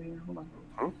 wait a minute here. Hold on.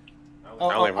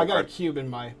 Oh, I got a cube in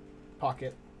my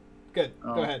pocket. Good.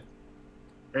 Go ahead.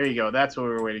 There you go. That's what we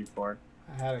were waiting for.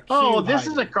 I had a cube. Oh, this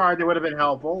is a card that would have been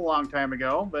helpful a long time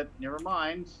ago, but never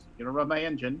mind. Gonna run my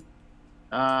engine.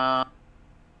 So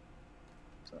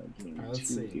let's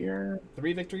see here.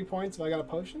 3 victory points if I got a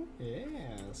potion? Yeah.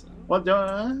 So. Well,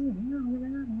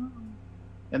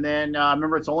 and then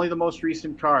remember, it's only the most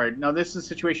recent card. Now, this is a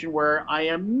situation where I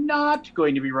am not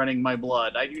going to be running my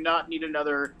blood. I do not need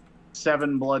another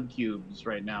 7 blood cubes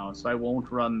right now, so I won't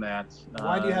run that.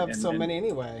 Why do you have so many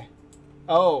anyway?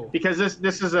 Oh. Because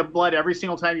this is a blood. Every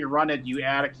single time you run it, you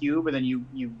add a cube, and then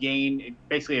you gain.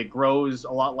 Basically, it grows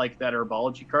a lot like that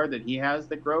herbology card that he has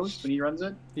that grows when he runs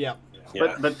it. Yeah.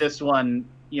 But this one,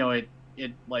 it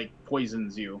like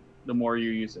poisons you the more you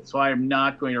use it. So I am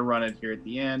not going to run it here at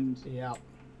the end. Yeah.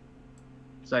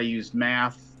 So I used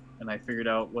math, and I figured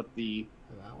out what the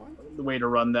way to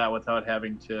run that without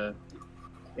having to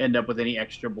end up with any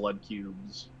extra blood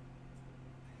cubes.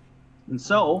 And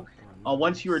so,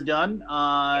 once you are done,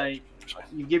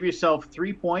 you give yourself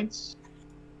 3 points.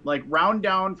 Like, round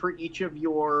down for each of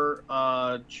your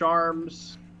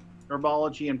charms,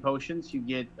 herbology, and potions. You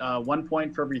get 1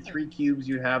 point for every 3 cubes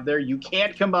you have there. You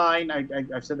can't combine.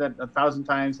 I've said that 1,000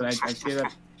 times, and I say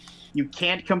that. You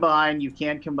can't combine. You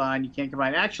can't combine. You can't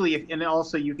combine. Actually, and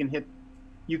also you can hit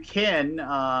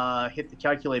the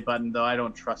calculate button, though I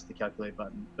don't trust the calculate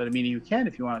button. But I mean, you can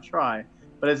if you want to try.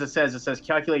 But as it says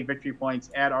calculate victory points,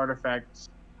 add artifact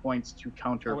points to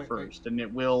counter first. And it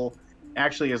will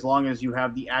actually, as long as you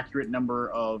have the accurate number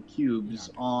of cubes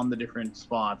on the different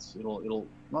spots, it'll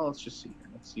well, let's just see here.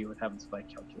 Let's see what happens if I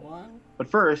calculate. But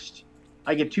first,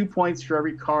 I get 2 points for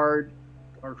every card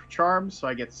or charm, so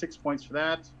I get 6 points for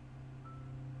that.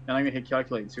 And I'm gonna hit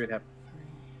calculate and see what happens.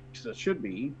 So it should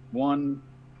be 1,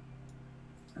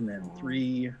 and then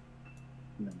 3,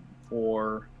 and then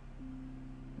 4,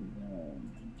 and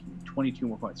then 22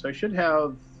 more points. So I should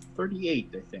have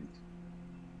 38, I think.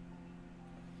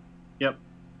 Yep,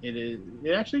 it is.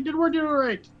 It actually did work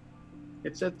right.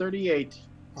 It's at 38. Okay.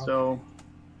 So,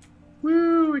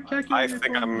 woo! It calculated. I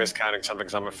think I'm miscounting something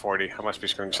because I'm at 40. I must be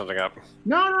screwing something up.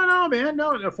 No, man.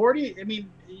 No, 40. I mean,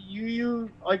 you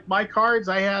like my cards.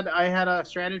 I had a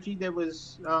strategy that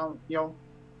was,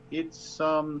 it's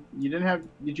you didn't have.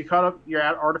 Did you cut up your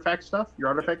artifact stuff? Your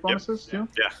artifact bonuses too?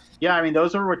 Yeah. I mean,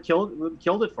 those are what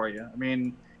killed it for you. I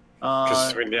mean.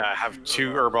 Because I have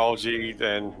 2 herbology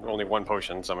and only 1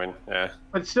 potion. So I mean, yeah.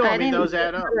 But still, I mean, those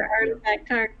add up. Artifact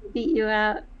card to beat you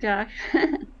out, Josh.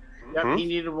 Yep, he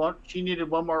needed one. She needed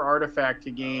 1 more artifact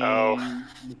to gain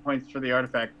the points for the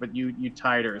artifact, but you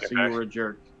tied her, so you were a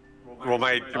jerk. Well,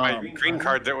 my green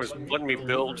card that was letting me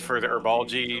build for the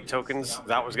herbology tokens,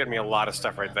 that was getting me a lot of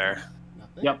stuff right there.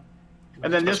 Yep.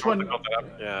 And then this one,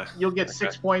 you'll get 6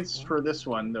 Okay. points for this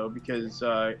one though, because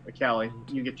Callie,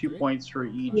 you get 2 points for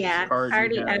each card. I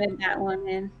already added that one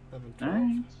in. All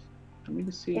right. Let me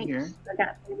just see here. I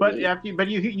got But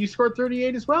you scored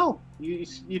 38 as well.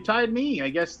 You tied me. I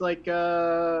guess like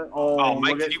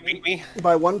Mike, did you beat me?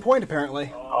 By 1 point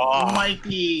apparently. Oh,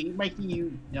 Mikey,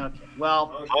 you okay?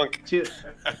 Well, punk.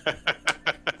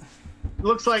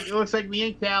 Looks like me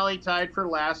and Callie tied for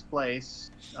last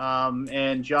place,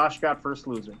 and Josh got first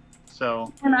loser.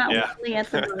 So we're not really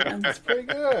at the bottom. That's pretty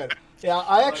good. Yeah,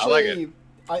 I actually.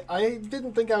 I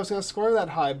didn't think I was going to score that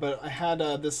high, but I had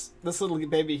this little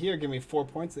baby here give me 4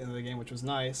 points at the end of the game, which was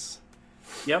nice.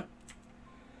 Yep.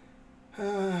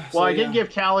 Well, I did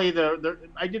give Callie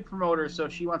I did promote her, so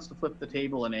if she wants to flip the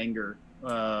table in anger,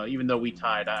 even though we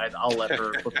tied, I'll let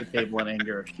her flip the table in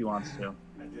anger if she wants to.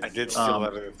 I did steal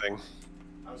that other thing.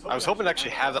 I was hoping to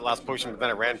actually have that last potion, but then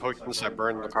I ran potions, so I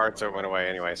burned the card, so it went away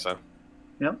anyway.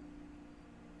 Yep.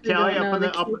 Callie,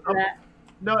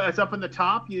 no, it's up in the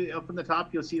top.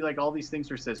 You'll see like all these things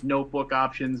where it says notebook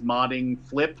options, modding,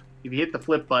 flip. If you hit the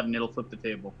flip button, it'll flip the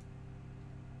table.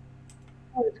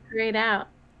 Oh, it's grayed out.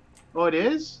 Oh, it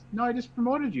is? No, I just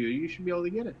promoted you. You should be able to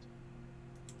get it.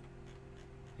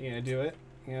 You gonna do it?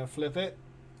 You gonna flip it?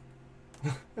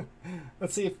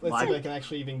 Let's see if I can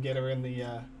actually even get her in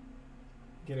the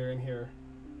here.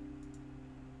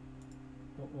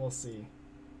 We'll see.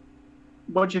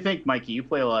 What'd you think, Mikey? You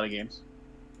play a lot of games.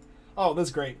 Oh,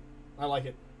 that's great. I like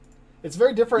it. It's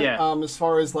very different as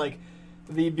far as like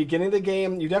the beginning of the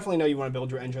game. You definitely know you want to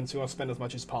build your engine, so you want to spend as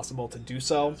much as possible to do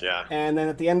so. Yeah. And then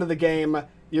at the end of the game,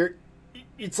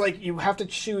 it's like you have to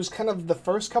choose kind of the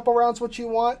first couple rounds what you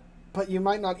want, but you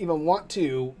might not even want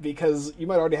to because you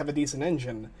might already have a decent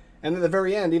engine. And at the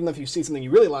very end, even if you see something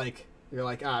you really like, you're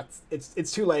like,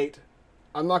 it's too late.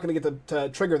 I'm not going to get to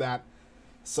trigger that,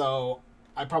 so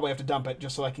I probably have to dump it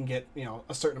just so I can get,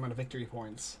 a certain amount of victory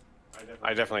points.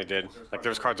 I definitely did. Like,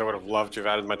 there's cards I would have loved to have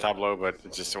added to my tableau, but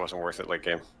it just wasn't worth it late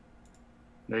game.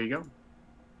 There you go.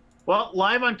 Well,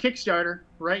 live on Kickstarter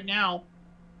right now,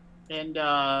 and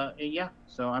yeah.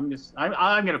 So I'm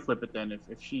gonna flip it then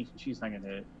if she's not gonna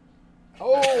hit it.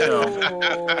 Oh,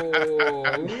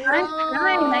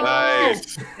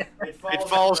 nice! It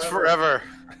falls forever.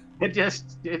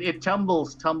 It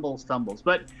tumbles.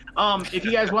 But if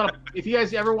you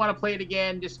guys ever want to play it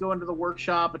again, just go into the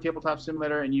workshop, a tabletop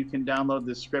simulator, and you can download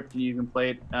this script and you can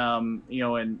play it. And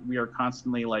we are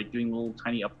constantly like doing little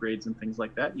tiny upgrades and things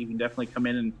like that. You can definitely come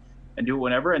in and do it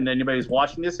whenever. And anybody who's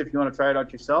watching this, if you want to try it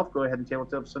out yourself, go ahead and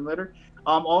tabletop simulator.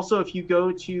 Also, if you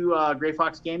go to Gray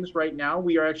Fox Games right now,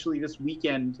 we are actually this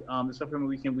weekend, this upcoming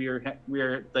weekend, we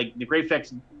are like the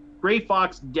Gray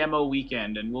Fox demo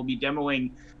weekend, and we'll be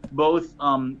demoing both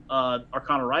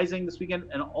Arcana Rising this weekend,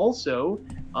 and also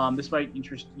this might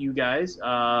interest you guys,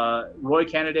 Roy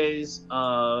Canada's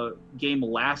game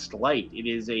Last Light. It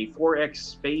is a 4X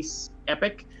space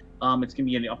epic. It's going to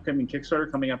be an upcoming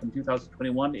Kickstarter coming up in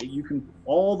 2021. You can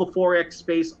all the 4X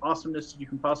space awesomeness you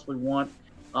can possibly want,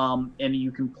 and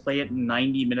you can play it in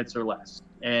 90 minutes or less.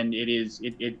 And it is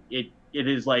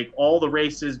like all the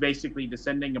races basically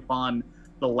descending upon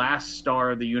the last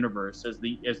star of the universe. As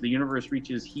the universe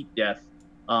reaches heat death,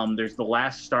 there's the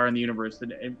last star in the universe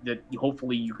that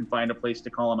hopefully you can find a place to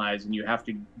colonize, and you have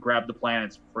to grab the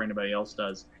planets before anybody else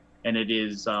does. And it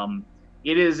is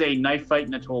a knife fight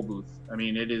in a toll booth. I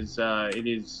mean, it is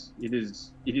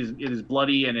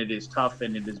bloody, and it is tough,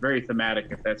 and it is very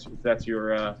thematic. If that's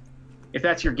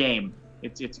your game,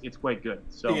 it's quite good.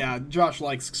 So yeah, Josh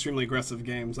likes extremely aggressive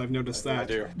games. I've noticed that. I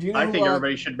do. I think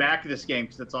everybody should back this game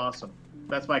because it's awesome.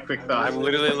 That's my quick thought. I'm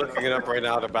literally looking it up right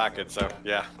now to back it. So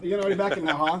yeah. You can already back it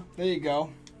now, huh? There you go.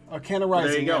 Arcana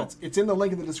Rising. There you go. Yeah, it's in the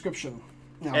link in the description.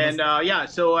 No, and yeah,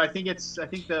 so I think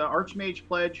the Archmage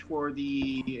pledge for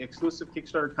the exclusive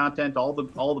Kickstarter content, all the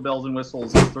bells and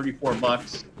whistles, is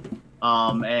 $34,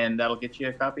 and that'll get you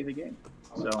a copy of the game.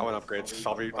 So I want upgrades.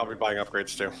 I'll be buying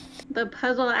upgrades too. The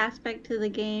puzzle aspect to the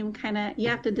game, you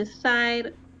have to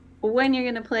decide when you're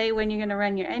gonna play, when you're gonna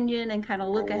run your engine, and kind of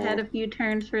look ahead a few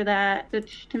turns for that,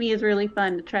 which to me is really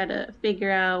fun to try to figure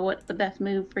out what the best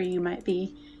move for you might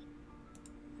be.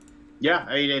 Yeah,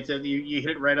 I mean, you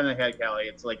hit it right on the head, Callie.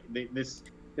 It's like this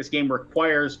game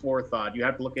requires forethought. You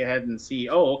have to look ahead and see,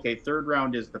 oh, okay, third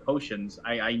round is the potions.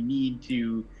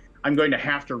 I'm going to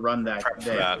have to run that.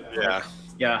 Yeah.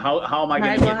 Yeah, how am I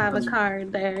going to have a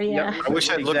card there, yeah. I wish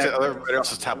I'd looked at everybody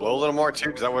else's tableau a little more, too,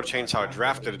 because that would have changed how I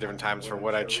drafted at different times for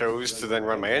what I chose to then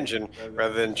run my engine,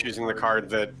 rather than choosing the card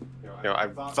that, I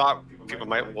thought people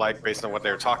might like based on what they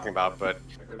were talking about, but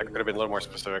I could have been a little more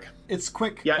specific. It's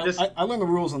quick. Yeah, I learned the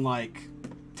rules in like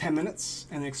 10 minutes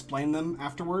and explained them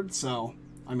afterwards, so,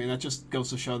 I mean, that just goes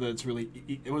to show that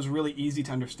it was really easy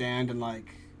to understand, and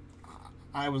like,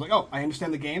 I was like, oh, I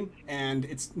understand the game, and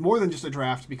it's more than just a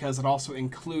draft because it also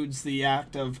includes the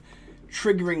act of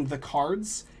triggering the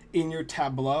cards in your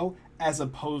tableau as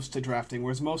opposed to drafting,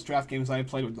 whereas most draft games I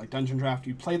played with, like Dungeon Draft,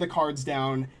 you play the cards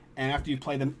down, and after you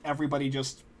play them, everybody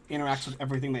just interacts with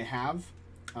everything they have.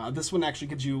 This one actually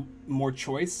gives you more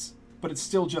choice, but it's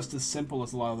still just as simple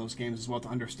as a lot of those games as well to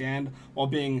understand, while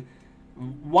being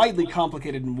widely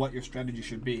complicated in what your strategy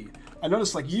should be. I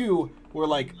noticed like you were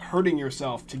like hurting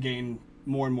yourself to gain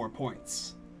more and more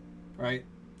points, right,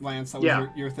 Lance? That was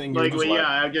your thing. Like,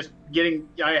 I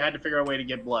had to figure out a way to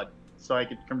get blood so I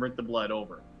could convert the blood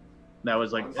over. That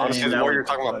was like, honestly, the more you're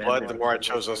talking about blood, the more I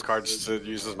chose those cards to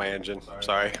use as my engine.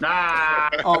 Sorry.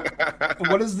 Oh,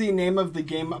 what is the name of the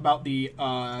game about the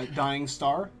dying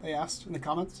star? They asked in the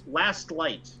comments. Last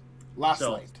Light.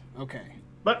 Light. Okay.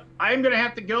 But I'm gonna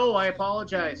have to go. I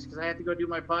apologize because I have to go do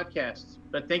my podcast.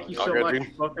 But thank you so much,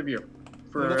 both of you,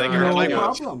 for no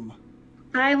problem.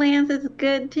 Hi, Lance. It's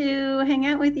good to hang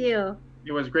out with you.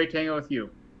 It was great to hang out with you.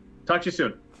 Talk to you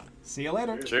soon. See you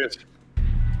later. Cheers.